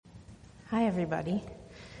Hi, everybody.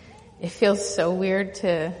 It feels so weird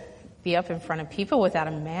to be up in front of people without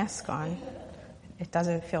a mask on. It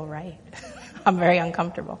doesn't feel right. I'm very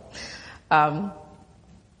uncomfortable. I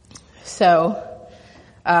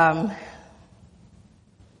don't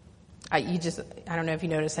know if you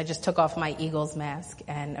noticed, I just took off my Eagles mask.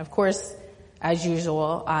 And of course, as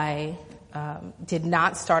usual, I did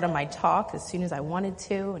not start on my talk as soon as I wanted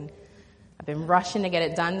to. And I've been rushing to get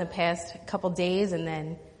it done the past couple days, and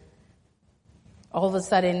then all of a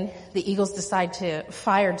sudden, the Eagles decide to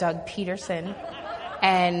fire Doug Peterson,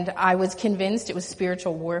 and I was convinced it was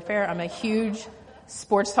spiritual warfare. I'm a huge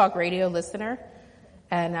sports talk radio listener,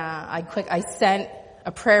 and I sent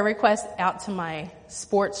a prayer request out to my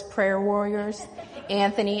sports prayer warriors,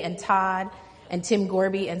 Anthony and Todd and Tim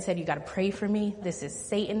Gorby, and said, "You got to pray for me. This is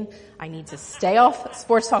Satan. I need to stay off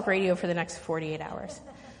sports talk radio for the next 48 hours."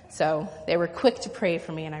 So they were quick to pray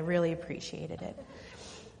for me, and I really appreciated it.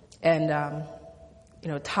 And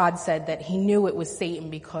Todd said that he knew it was Satan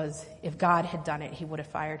because if God had done it, he would have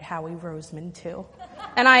fired Howie Roseman too.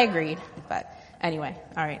 And I agreed. But anyway,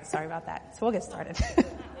 all right, sorry about that. So we'll get started.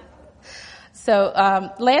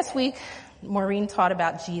 Last week, Maureen taught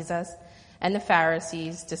about Jesus and the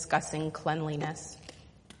Pharisees discussing cleanliness.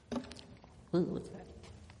 Ooh, what's that?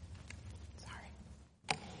 Sorry.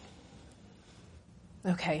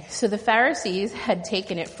 Okay, so the Pharisees had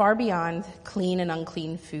taken it far beyond clean and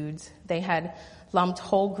unclean foods. They had lumped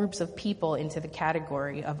whole groups of people into the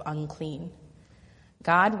category of unclean.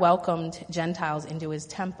 God welcomed Gentiles into his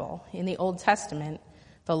temple. In the Old Testament,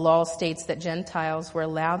 the law states that Gentiles were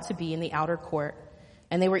allowed to be in the outer court,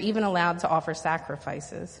 and they were even allowed to offer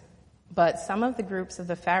sacrifices. But some of the groups of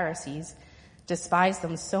the Pharisees despised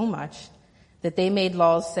them so much that they made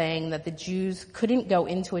laws saying that the Jews couldn't go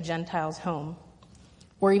into a Gentile's home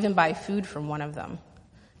or even buy food from one of them,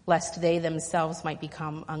 lest they themselves might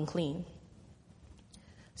become unclean.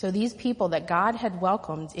 So these people that God had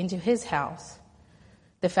welcomed into his house,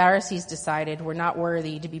 the Pharisees decided were not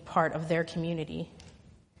worthy to be part of their community.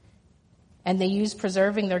 And they used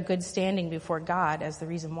preserving their good standing before God as the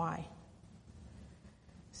reason why.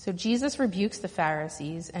 So Jesus rebukes the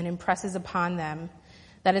Pharisees and impresses upon them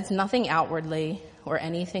that it's nothing outwardly or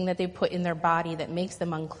anything that they put in their body that makes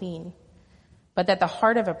them unclean, but that the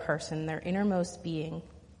heart of a person, their innermost being,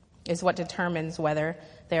 is what determines whether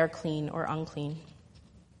they are clean or unclean.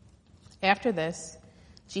 After this,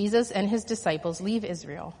 Jesus and his disciples leave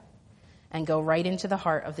Israel and go right into the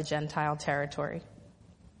heart of the Gentile territory.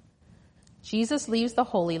 Jesus leaves the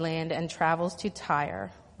Holy Land and travels to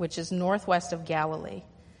Tyre, which is northwest of Galilee.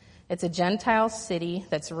 It's a Gentile city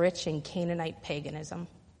that's rich in Canaanite paganism.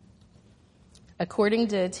 According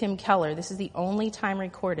to Tim Keller, this is the only time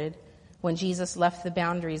recorded when Jesus left the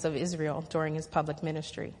boundaries of Israel during his public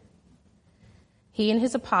ministry. He and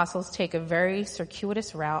his apostles take a very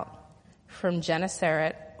circuitous route from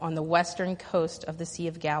Gennesaret on the western coast of the Sea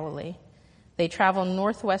of Galilee. They travel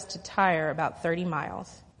northwest to Tyre about 30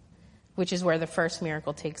 miles, which is where the first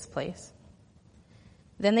miracle takes place.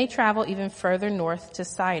 Then they travel even further north to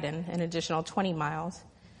Sidon, an additional 20 miles,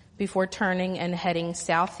 before turning and heading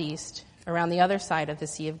southeast around the other side of the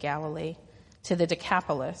Sea of Galilee to the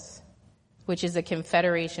Decapolis, which is a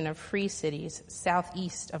confederation of free cities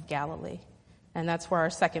southeast of Galilee. And that's where our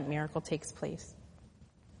second miracle takes place.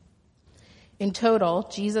 In total,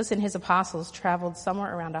 Jesus and his apostles traveled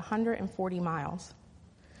somewhere around 140 miles,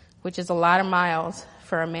 which is a lot of miles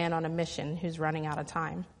for a man on a mission who's running out of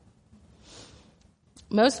time.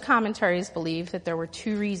 Most commentaries believe that there were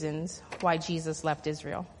two reasons why Jesus left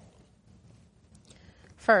Israel.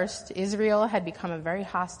 First, Israel had become a very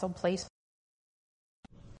hostile place.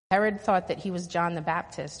 Herod thought that he was John the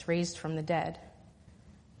Baptist raised from the dead,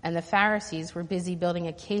 and the Pharisees were busy building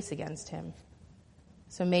a case against him.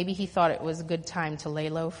 So maybe he thought it was a good time to lay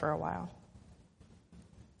low for a while.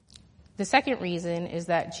 The second reason is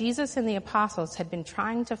that Jesus and the apostles had been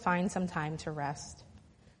trying to find some time to rest.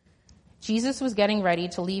 Jesus was getting ready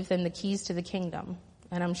to leave them the keys to the kingdom,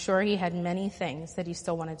 and I'm sure he had many things that he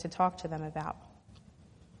still wanted to talk to them about.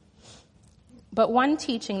 But one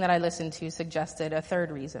teaching that I listened to suggested a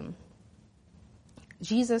third reason.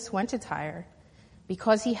 Jesus went to Tyre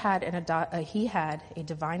because he had a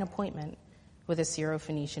divine appointment with a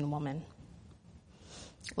Syrophoenician woman.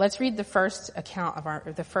 Let's read the first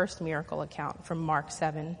miracle account from Mark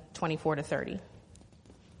 7:24-30.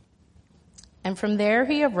 And from there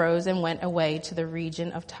he arose and went away to the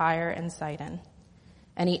region of Tyre and Sidon.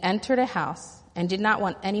 And he entered a house and did not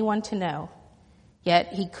want anyone to know,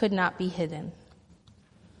 yet he could not be hidden.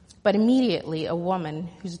 But immediately a woman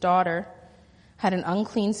whose daughter had an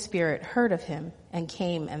unclean spirit heard of him and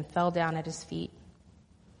came and fell down at his feet.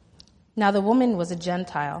 Now the woman was a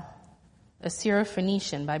Gentile, a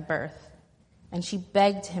Syrophoenician by birth, and she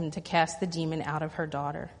begged him to cast the demon out of her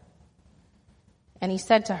daughter. And he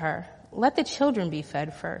said to her, "Let the children be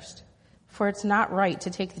fed first, for it's not right to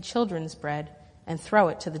take the children's bread and throw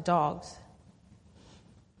it to the dogs."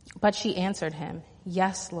 But she answered him,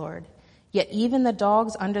 "Yes, Lord, yet even the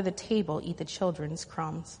dogs under the table eat the children's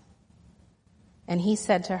crumbs." And he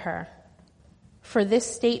said to her, "For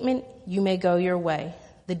this statement you may go your way.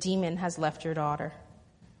 The demon has left your daughter."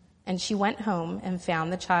 And she went home and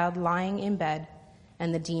found the child lying in bed,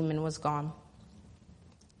 and the demon was gone.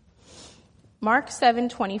 Mark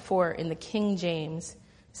 7:24 in the King James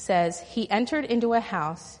says, "He entered into a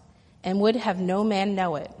house and would have no man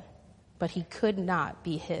know it, but he could not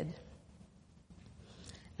be hid."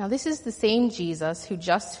 Now this is the same Jesus who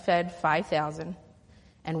just fed 5,000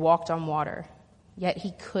 and walked on water, yet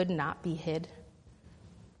he could not be hid.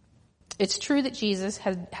 It's true that Jesus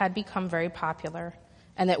had become very popular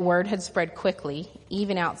and that word had spread quickly,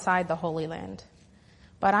 even outside the Holy Land.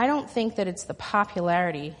 But I don't think that it's the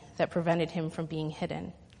popularity that prevented him from being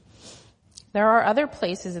hidden. There are other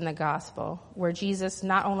places in the gospel where Jesus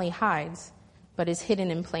not only hides, but is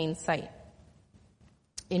hidden in plain sight.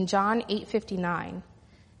 In John 8:59,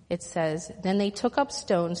 it says, "Then they took up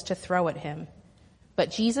stones to throw at him,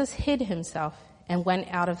 but Jesus hid himself and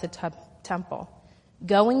went out of the temple,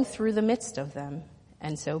 going through the midst of them,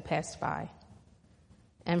 and so passed by."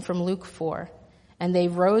 And from Luke 4, "And they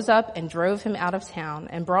rose up and drove him out of town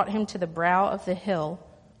and brought him to the brow of the hill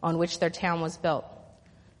on which their town was built,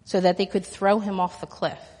 so that they could throw him off the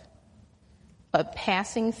cliff. But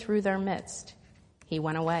passing through their midst, he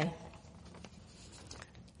went away."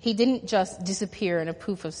 He didn't just disappear in a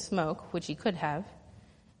poof of smoke, which he could have.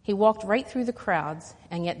 He walked right through the crowds,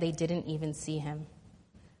 and yet they didn't even see him.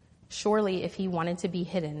 Surely, if he wanted to be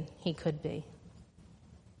hidden, he could be.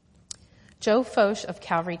 Joe Foch of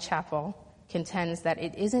Calvary Chapel contends that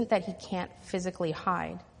it isn't that he can't physically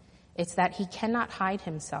hide, it's that he cannot hide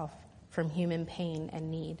himself from human pain and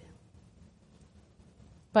need.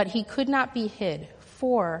 But he could not be hid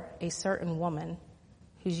for a certain woman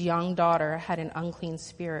whose young daughter had an unclean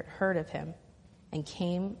spirit heard of him and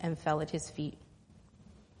came and fell at his feet.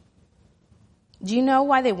 Do you know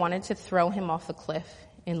why they wanted to throw him off the cliff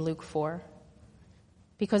in Luke 4?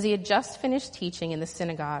 Because he had just finished teaching in the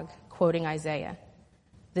synagogue, quoting Isaiah.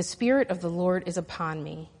 "The Spirit of the Lord is upon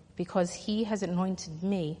me, because he has anointed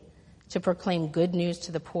me to proclaim good news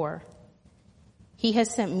to the poor. He has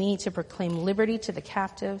sent me to proclaim liberty to the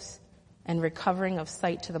captives and recovering of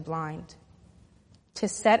sight to the blind, to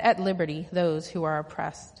set at liberty those who are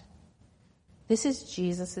oppressed." This is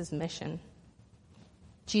Jesus' mission.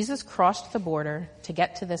 Jesus crossed the border to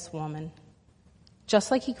get to this woman,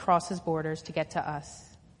 just like he crosses borders to get to us.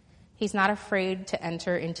 He's not afraid to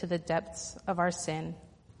enter into the depths of our sin,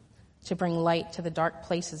 to bring light to the dark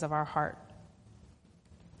places of our heart.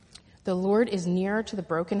 The Lord is nearer to the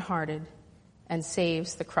brokenhearted and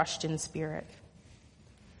saves the crushed in spirit.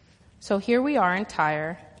 So here we are in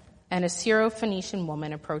Tyre, and a Syrophoenician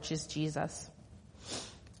woman approaches Jesus.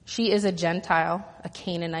 She is a Gentile, a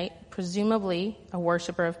Canaanite, presumably a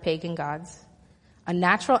worshiper of pagan gods, a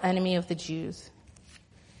natural enemy of the Jews.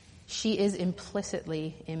 She is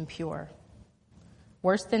implicitly impure.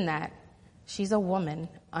 Worse than that, she's a woman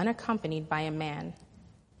unaccompanied by a man,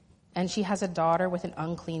 and she has a daughter with an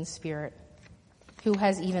unclean spirit who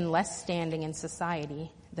has even less standing in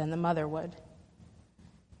society than the mother would.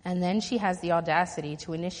 And then she has the audacity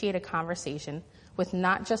to initiate a conversation with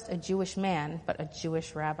not just a Jewish man, but a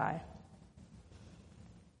Jewish rabbi.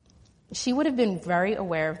 She would have been very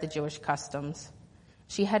aware of the Jewish customs.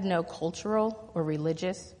 She had no cultural or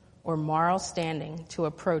religious or moral standing to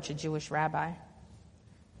approach a Jewish rabbi.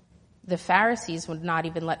 The Pharisees would not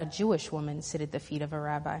even let a Jewish woman sit at the feet of a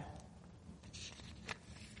rabbi.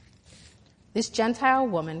 This Gentile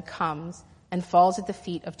woman comes and falls at the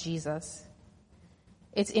feet of Jesus.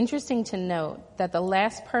 It's interesting to note that the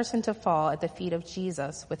last person to fall at the feet of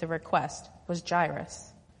Jesus with a request was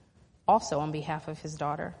Jairus, also on behalf of his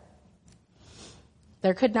daughter.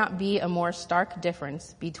 There could not be a more stark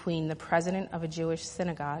difference between the president of a Jewish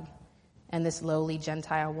synagogue and this lowly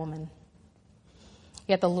Gentile woman.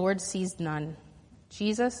 Yet the Lord sees none.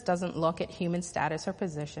 Jesus doesn't look at human status or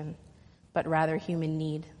position, but rather human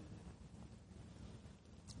need.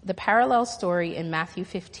 The parallel story in Matthew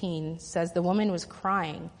 15 says the woman was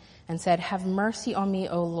crying and said, "Have mercy on me,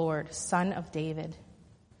 O Lord, Son of David."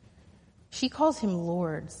 She calls him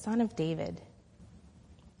Lord, Son of David.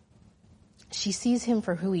 She sees him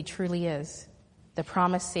for who he truly is, the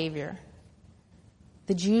promised Savior.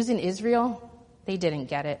 The Jews in Israel, they didn't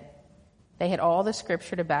get it. They had all the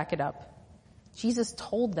scripture to back it up. Jesus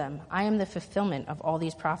told them, I am the fulfillment of all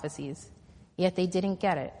these prophecies, yet they didn't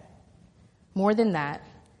get it. More than that,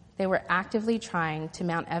 they were actively trying to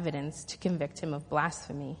mount evidence to convict him of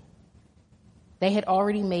blasphemy. They had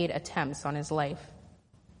already made attempts on his life.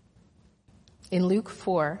 In Luke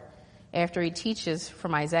 4, after he teaches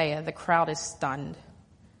from Isaiah, the crowd is stunned.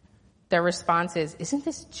 Their response is, isn't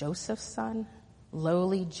this Joseph's son?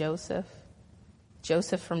 Lowly Joseph?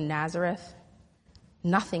 Joseph from Nazareth?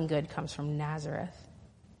 Nothing good comes from Nazareth.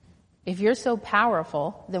 If you're so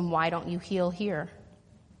powerful, then why don't you heal here?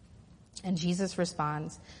 And Jesus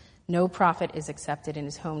responds, no prophet is accepted in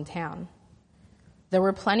his hometown. There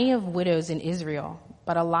were plenty of widows in Israel,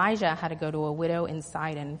 but Elijah had to go to a widow in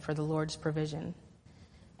Sidon for the Lord's provision.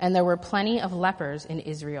 And there were plenty of lepers in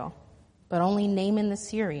Israel, but only Naaman the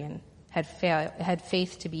Syrian had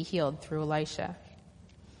faith to be healed through Elisha.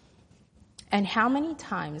 And how many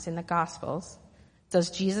times in the Gospels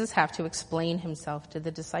does Jesus have to explain himself to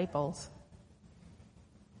the disciples?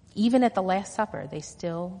 Even at the Last Supper, they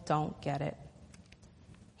still don't get it.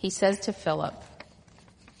 He says to Philip,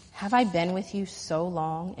 have I been with you so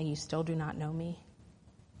long and you still do not know me?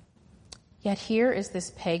 Yet here is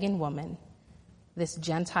this pagan woman, this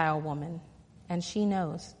Gentile woman, and she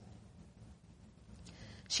knows.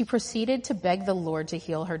 She proceeded to beg the Lord to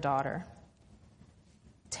heal her daughter.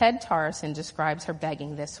 Ted Tarson describes her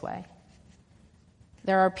begging this way.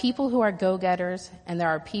 There are people who are go-getters, and there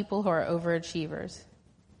are people who are overachievers.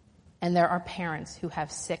 And there are parents who have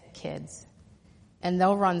sick kids. And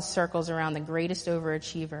they'll run circles around the greatest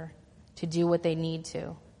overachiever to do what they need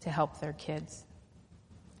to help their kids.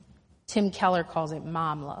 Tim Keller calls it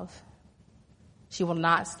mom love. She will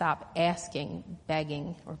not stop asking,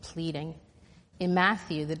 begging, or pleading. In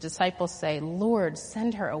Matthew, the disciples say, Lord,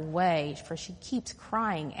 send her away, for she keeps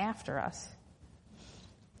crying after us.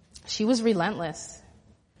 She was relentless.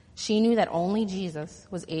 She knew that only Jesus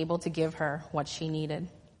was able to give her what she needed.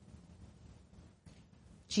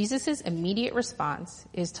 Jesus' immediate response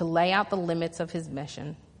is to lay out the limits of his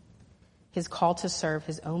mission, his call to serve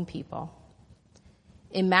his own people.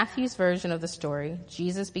 In Matthew's version of the story,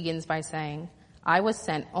 Jesus begins by saying, I was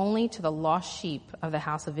sent only to the lost sheep of the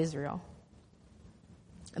house of Israel.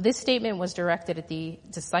 This statement was directed at the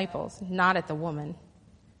disciples, not at the woman.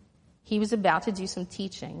 He was about to do some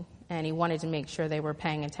teaching, and he wanted to make sure they were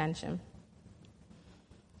paying attention.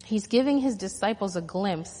 He's giving his disciples a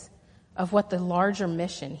glimpse of what the larger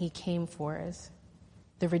mission he came for is,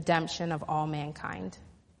 the redemption of all mankind.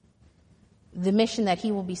 The mission that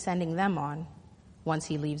he will be sending them on once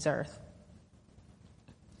he leaves earth.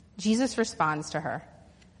 Jesus responds to her,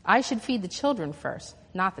 I should feed the children first,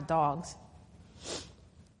 not the dogs.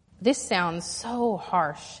 This sounds so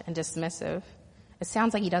harsh and dismissive. It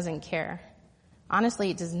sounds like he doesn't care.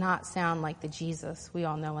 Honestly, it does not sound like the Jesus we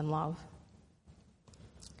all know and love.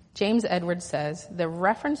 James Edwards says, the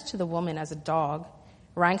reference to the woman as a dog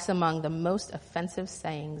ranks among the most offensive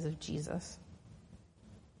sayings of Jesus.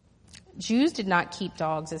 Jews did not keep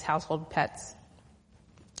dogs as household pets.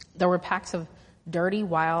 There were packs of dirty,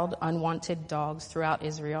 wild, unwanted dogs throughout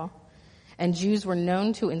Israel, and Jews were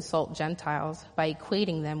known to insult Gentiles by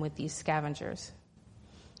equating them with these scavengers.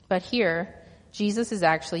 But here, Jesus is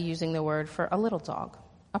actually using the word for a little dog,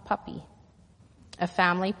 a puppy, a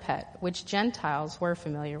family pet, which Gentiles were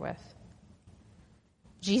familiar with.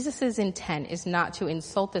 Jesus' intent is not to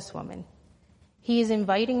insult this woman. He is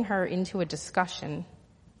inviting her into a discussion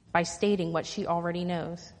by stating what she already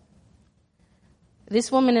knows.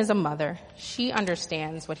 This woman is a mother. She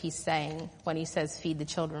understands what he's saying when he says feed the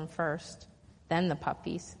children first, then the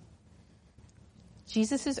puppies.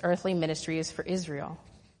 Jesus' earthly ministry is for Israel.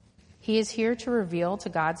 He is here to reveal to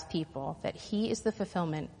God's people that he is the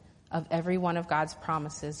fulfillment of every one of God's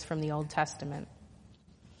promises from the Old Testament.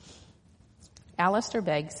 Alistair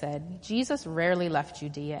Begg said, Jesus rarely left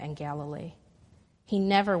Judea and Galilee. He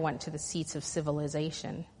never went to the seats of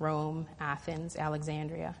civilization, Rome, Athens,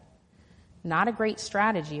 Alexandria. Not a great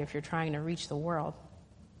strategy if you're trying to reach the world.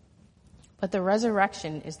 But the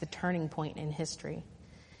resurrection is the turning point in history.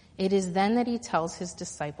 It is then that he tells his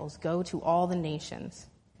disciples, go to all the nations.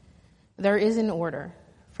 There is an order,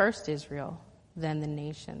 first Israel, then the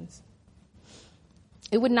nations.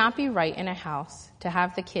 It would not be right in a house to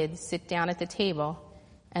have the kids sit down at the table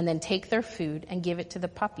and then take their food and give it to the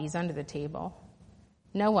puppies under the table.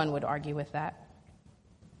 No one would argue with that.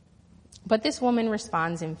 But this woman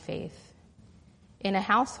responds in faith. In a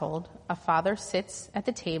household, a father sits at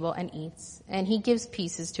the table and eats, and he gives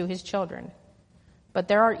pieces to his children. But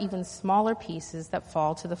there are even smaller pieces that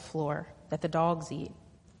fall to the floor that the dogs eat.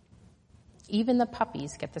 Even the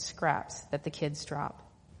puppies get the scraps that the kids drop.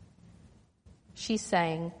 She's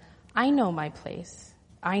saying, I know my place.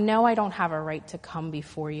 I know I don't have a right to come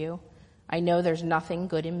before you. I know there's nothing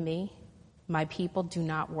good in me. My people do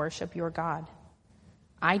not worship your God.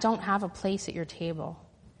 I don't have a place at your table,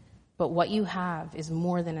 but what you have is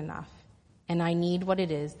more than enough, and I need what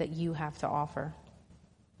it is that you have to offer.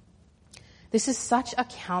 This is such a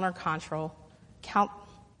countercultural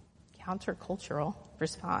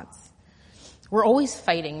response. We're always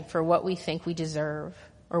fighting for what we think we deserve,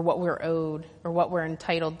 or what we're owed, or what we're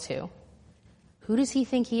entitled to. Who does he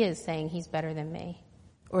think he is saying he's better than me,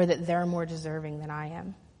 or that they're more deserving than I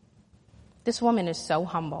am? This woman is so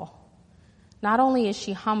humble. Not only is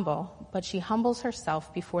she humble, but she humbles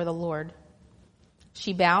herself before the Lord.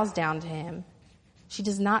 She bows down to him. She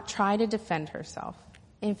does not try to defend herself.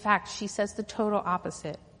 In fact, she says the total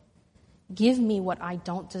opposite. Give me what I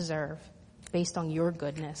don't deserve based on your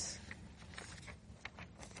goodness.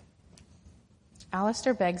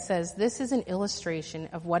 Alistair Begg says this is an illustration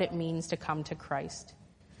of what it means to come to Christ.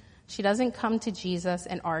 She doesn't come to Jesus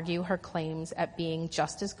and argue her claims at being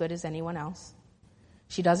just as good as anyone else.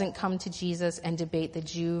 She doesn't come to Jesus and debate the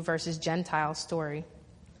Jew versus Gentile story.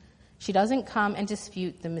 She doesn't come and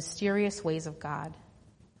dispute the mysterious ways of God.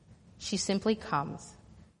 She simply comes,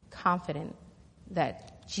 confident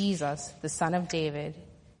that Jesus, the Son of David,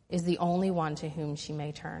 is the only one to whom she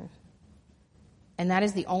may turn. And that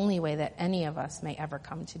is the only way that any of us may ever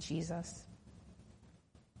come to Jesus.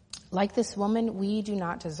 Like this woman, we do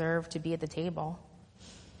not deserve to be at the table.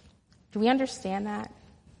 Do we understand that?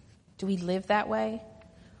 Do we live that way?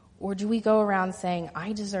 Or do we go around saying,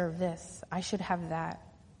 I deserve this, I should have that.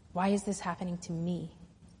 Why is this happening to me?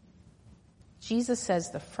 Jesus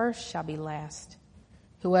says the first shall be last.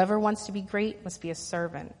 Whoever wants to be great must be a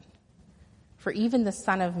servant. For even the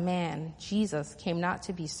Son of Man, Jesus, came not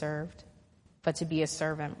to be served, but to be a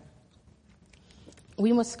servant.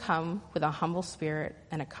 We must come with a humble spirit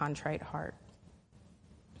and a contrite heart.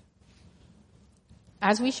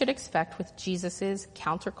 As we should expect with Jesus'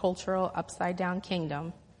 countercultural upside-down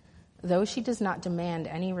kingdom, though she does not demand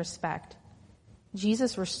any respect,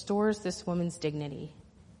 Jesus restores this woman's dignity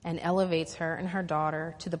and elevates her and her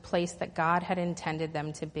daughter to the place that God had intended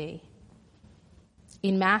them to be.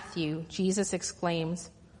 In Matthew, Jesus exclaims,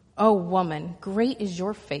 "O woman, great is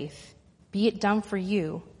your faith. Be it done for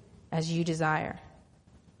you as you desire."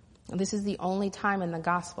 And this is the only time in the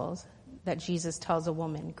Gospels that Jesus tells a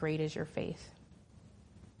woman, "Great is your faith."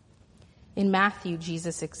 In Matthew, He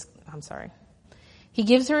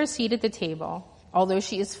gives her a seat at the table, although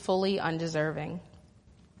she is fully undeserving.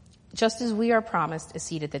 Just as we are promised a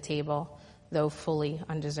seat at the table, though fully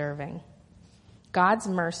undeserving. God's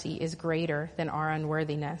mercy is greater than our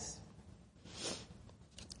unworthiness.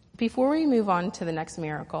 Before we move on to the next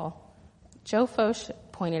miracle, Joe Focht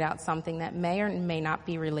pointed out something that may or may not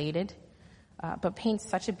be related, but paints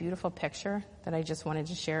such a beautiful picture that I just wanted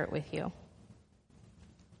to share it with you.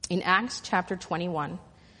 In Acts chapter 21,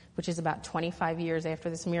 which is about 25 years after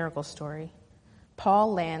this miracle story,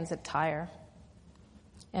 Paul lands at Tyre.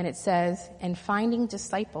 And it says, "And finding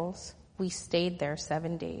disciples, we stayed there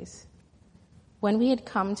 7 days. When we had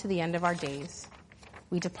come to the end of our days,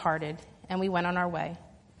 we departed and we went on our way.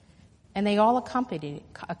 And they all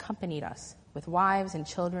accompanied us with wives and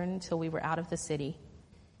children till we were out of the city.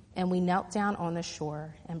 And we knelt down on the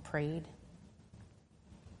shore and prayed."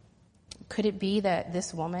 Could it be that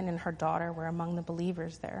this woman and her daughter were among the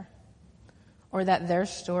believers there? Or that their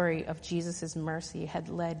story of Jesus' mercy had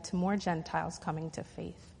led to more Gentiles coming to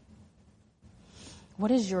faith?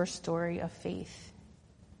 What is your story of faith?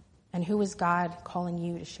 And who is God calling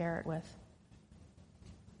you to share it with?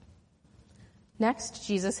 Next,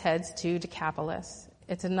 Jesus heads to Decapolis.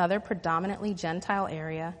 It's another predominantly Gentile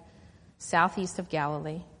area southeast of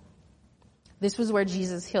Galilee. This was where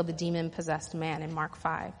Jesus healed the demon-possessed man in Mark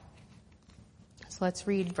 5. So let's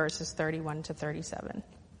read verses 31 to 37.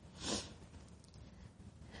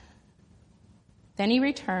 Then he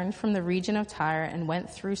returned from the region of Tyre and went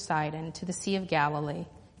through Sidon to the Sea of Galilee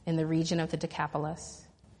in the region of the Decapolis.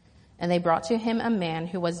 And they brought to him a man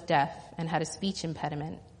who was deaf and had a speech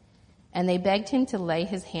impediment. And they begged him to lay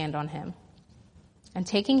his hand on him. And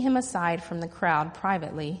taking him aside from the crowd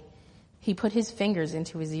privately, he put his fingers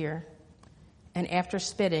into his ear, and after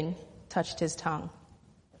spitting, touched his tongue.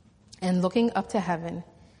 And looking up to heaven,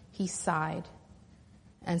 he sighed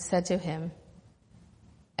and said to him,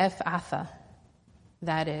 "Ephphatha,"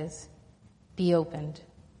 that is, "be opened."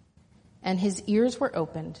 And his ears were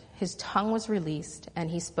opened, his tongue was released, and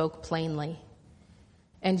he spoke plainly.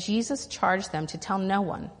 And Jesus charged them to tell no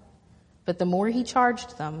one, but the more he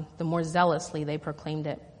charged them, the more zealously they proclaimed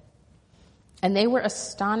it. And they were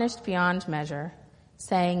astonished beyond measure,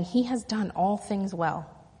 saying, "He has done all things well.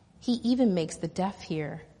 He even makes the deaf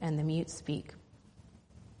hear and the mute speak."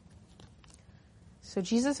 So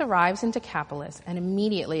Jesus arrives in Decapolis, and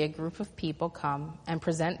immediately a group of people come and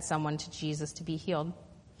present someone to Jesus to be healed.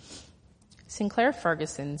 Sinclair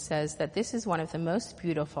Ferguson says that this is one of the most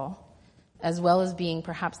beautiful, as well as being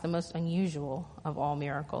perhaps the most unusual of all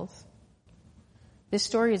miracles. This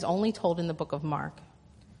story is only told in the book of Mark.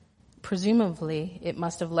 Presumably, it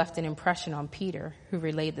must have left an impression on Peter, who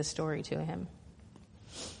relayed the story to him.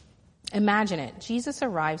 Imagine it. Jesus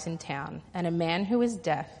arrives in town, and a man who is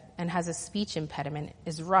deaf and has a speech impediment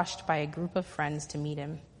is rushed by a group of friends to meet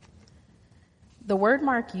him. The word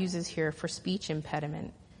Mark uses here for speech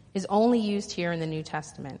impediment is only used here in the New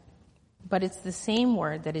Testament, but it's the same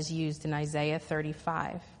word that is used in Isaiah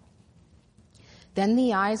 35. "Then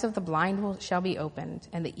the eyes of the blind shall be opened,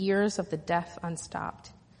 and the ears of the deaf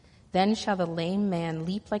unstopped. Then shall the lame man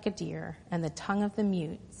leap like a deer, and the tongue of the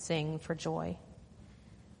mute sing for joy."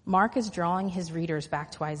 Mark is drawing his readers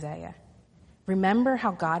back to Isaiah. Remember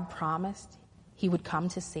how God promised he would come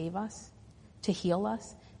to save us, to heal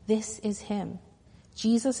us? This is him.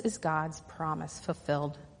 Jesus is God's promise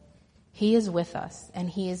fulfilled. He is with us, and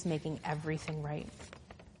he is making everything right.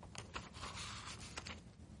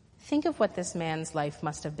 Think of what this man's life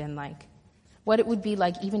must have been like, what it would be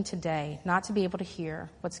like even today, not to be able to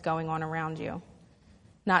hear what's going on around you,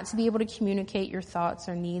 not to be able to communicate your thoughts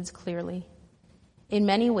or needs clearly. In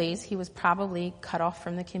many ways, he was probably cut off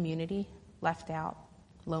from the community, left out,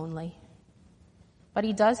 lonely. But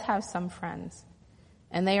he does have some friends,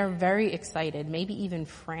 and they are very excited, maybe even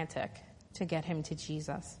frantic, to get him to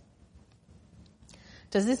Jesus.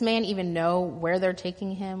 Does this man even know where they're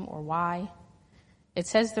taking him or why? It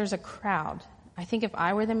says there's a crowd. I think if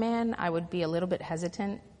I were the man, I would be a little bit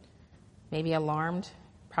hesitant, maybe alarmed,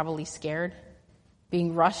 probably scared,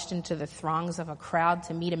 being rushed into the throngs of a crowd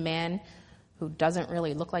to meet a man who doesn't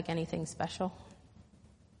really look like anything special.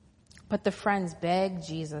 But the friends beg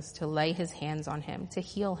Jesus to lay his hands on him, to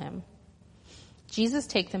heal him. Jesus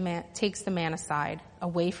takes the man aside,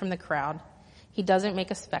 away from the crowd. He doesn't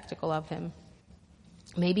make a spectacle of him.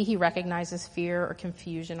 Maybe he recognizes fear or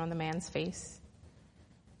confusion on the man's face.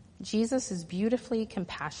 Jesus is beautifully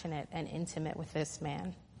compassionate and intimate with this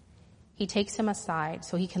man. He takes him aside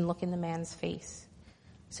so he can look in the man's face,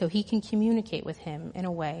 so he can communicate with him in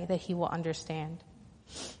a way that he will understand.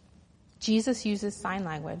 Jesus uses sign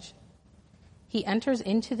language. He enters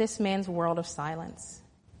into this man's world of silence.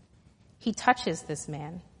 He touches this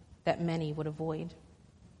man that many would avoid.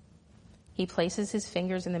 He places his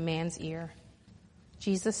fingers in the man's ear.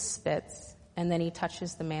 Jesus spits, and then he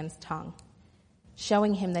touches the man's tongue,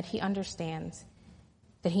 showing him that he understands,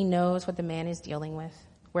 that he knows what the man is dealing with,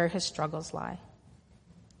 where his struggles lie.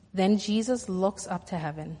 Then Jesus looks up to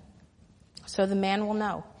heaven, so the man will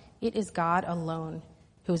know it is God alone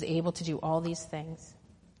who is able to do all these things.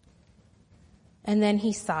 And then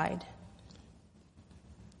he sighed.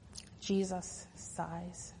 Jesus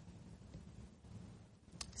sighs.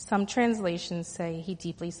 Some translations say he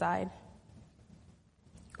deeply sighed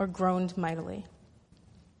or groaned mightily.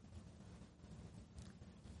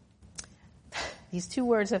 These two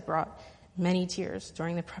words have brought many tears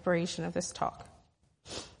during the preparation of this talk.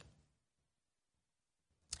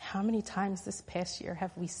 How many times this past year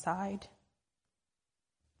have we sighed?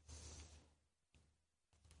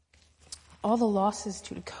 All the losses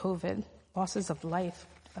due to COVID, losses of life,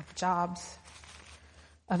 of jobs,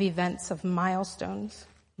 of events, of milestones,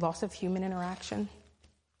 loss of human interaction.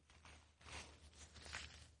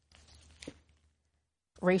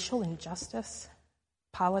 Racial injustice,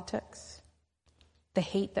 politics, the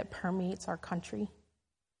hate that permeates our country.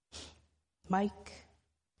 Mike,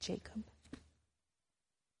 Jacob.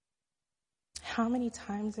 How many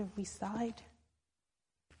times have we sighed?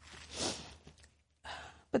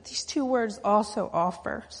 But these two words also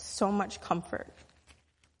offer so much comfort,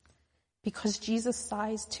 because Jesus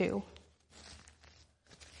sighs too.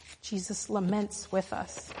 Jesus laments with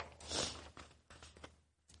us.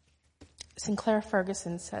 Sinclair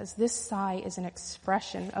Ferguson says, this sigh is an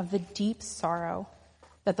expression of the deep sorrow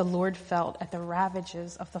that the Lord felt at the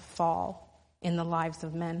ravages of the fall in the lives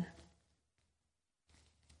of men.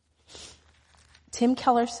 Tim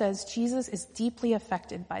Keller says Jesus is deeply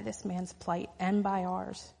affected by this man's plight and by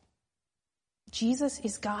ours. Jesus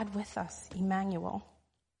is God with us, Emmanuel.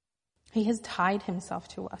 He has tied himself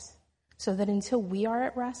to us so that until we are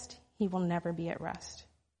at rest, he will never be at rest.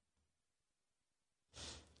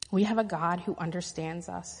 We have a God who understands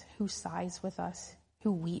us, who sighs with us,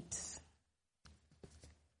 who weeps.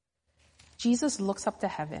 Jesus looks up to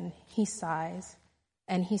heaven, he sighs,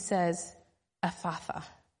 and he says, Ephatha.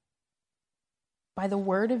 By the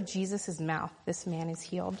word of Jesus' mouth, this man is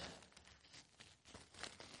healed.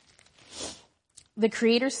 The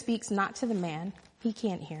Creator speaks not to the man, he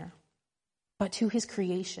can't hear, but to his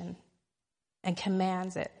creation, and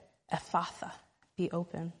commands it, Ephphatha, be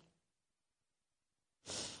open.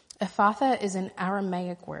 Ephphatha is an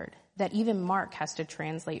Aramaic word that even Mark has to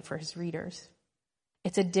translate for his readers.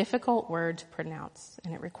 It's a difficult word to pronounce,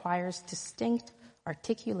 and it requires distinct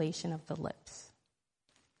articulation of the lips,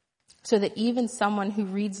 so that even someone who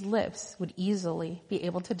reads lips would easily be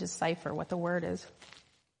able to decipher what the word is.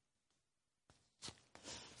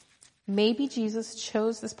 Maybe Jesus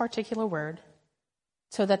chose this particular word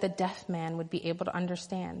so that the deaf man would be able to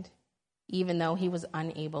understand, even though he was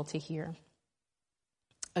unable to hear.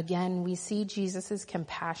 Again, we see Jesus'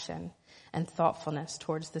 compassion and thoughtfulness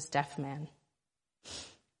towards this deaf man.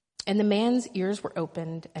 And the man's ears were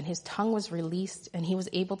opened, and his tongue was released, and he was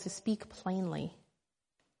able to speak plainly.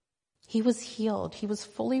 He was healed. He was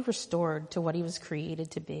fully restored to what he was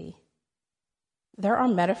created to be. There are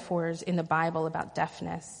metaphors in the Bible about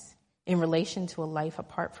deafness in relation to a life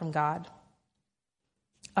apart from God.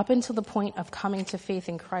 Up until the point of coming to faith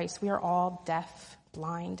in Christ, we are all deaf,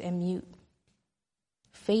 blind, and mute.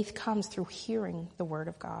 Faith comes through hearing the word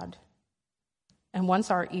of God. And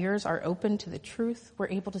once our ears are open to the truth, we're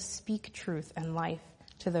able to speak truth and life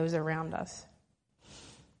to those around us.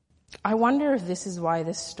 I wonder if this is why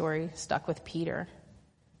this story stuck with Peter.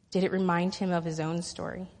 Did it remind him of his own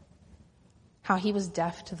story? How he was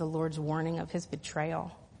deaf to the Lord's warning of his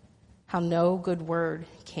betrayal. How no good word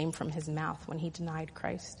came from his mouth when he denied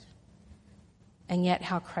Christ. And yet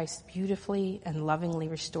how Christ beautifully and lovingly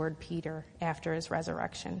restored Peter after his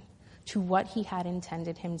resurrection to what he had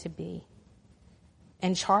intended him to be,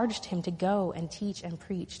 and charged him to go and teach and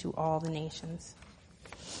preach to all the nations.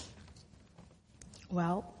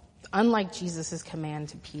 Well, unlike Jesus' command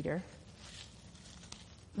to Peter,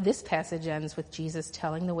 this passage ends with Jesus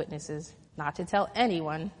telling the witnesses not to tell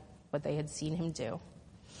anyone what they had seen him do.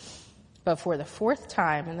 But for the fourth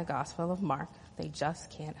time in the Gospel of Mark, they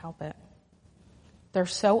just can't help it. They're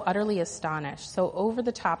so utterly astonished, so over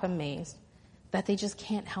the top amazed, that they just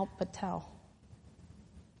can't help but tell.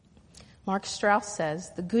 Mark Strauss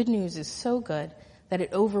says, the good news is so good that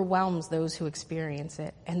it overwhelms those who experience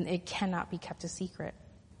it, and it cannot be kept a secret.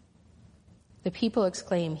 The people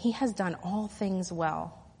exclaim, he has done all things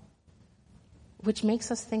well, which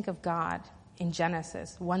makes us think of God in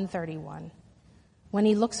Genesis 1:31, when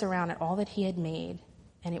he looks around at all that he had made,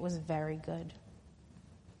 and it was very good.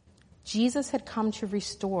 Jesus had come to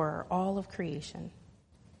restore all of creation.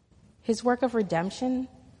 His work of redemption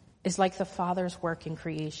is like the Father's work in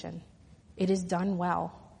creation. It is done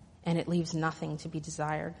well, and it leaves nothing to be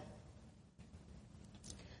desired.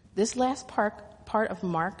 This last part of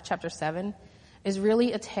Mark chapter 7 is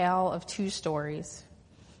really a tale of two stories.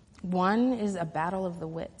 One is a battle of the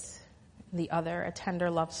wits, the other a tender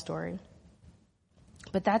love story.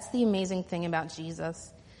 But that's the amazing thing about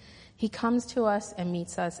Jesus. He comes to us and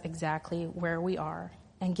meets us exactly where we are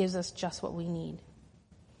and gives us just what we need.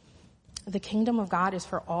 The kingdom of God is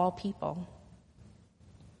for all people.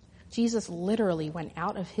 Jesus literally went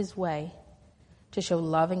out of his way to show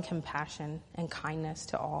love and compassion and kindness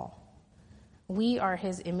to all. We are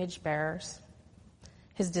his image bearers,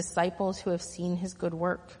 his disciples who have seen his good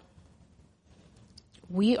work.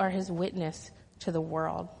 We are his witness to the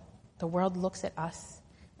world. The world looks at us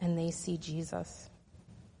and they see Jesus.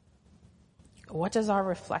 What does our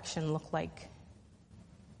reflection look like?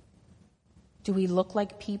 Do we look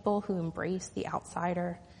like people who embrace the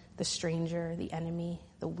outsider, the stranger, the enemy,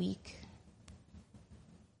 the weak?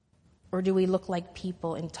 Or do we look like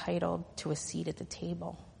people entitled to a seat at the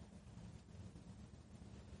table?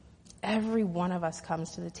 Every one of us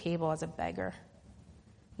comes to the table as a beggar.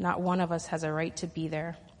 Not one of us has a right to be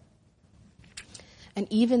there. And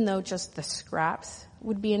even though just the scraps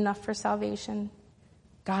would be enough for salvation,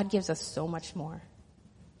 God gives us so much more.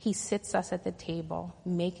 He sits us at the table,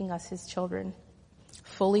 making us his children,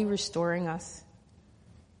 fully restoring us.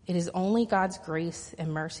 It is only God's grace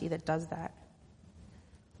and mercy that does that.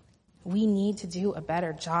 We need to do a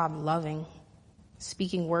better job loving,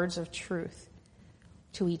 speaking words of truth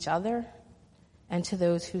to each other and to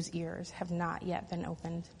those whose ears have not yet been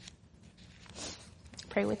opened.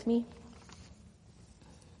 Pray with me.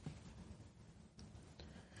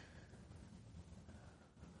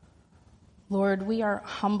 Lord, we are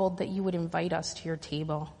humbled that you would invite us to your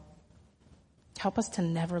table. Help us to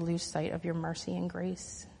never lose sight of your mercy and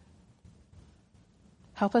grace.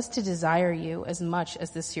 Help us to desire you as much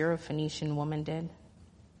as the Syrophoenician woman did.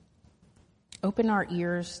 Open our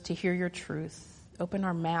ears to hear your truth. Open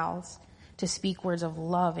our mouths to speak words of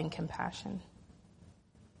love and compassion.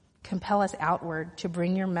 Compel us outward to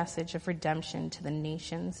bring your message of redemption to the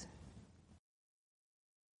nations.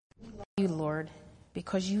 We love you, Lord,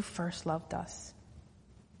 because you first loved us.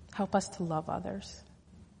 Help us to love others.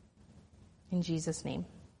 In Jesus' name,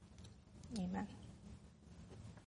 amen.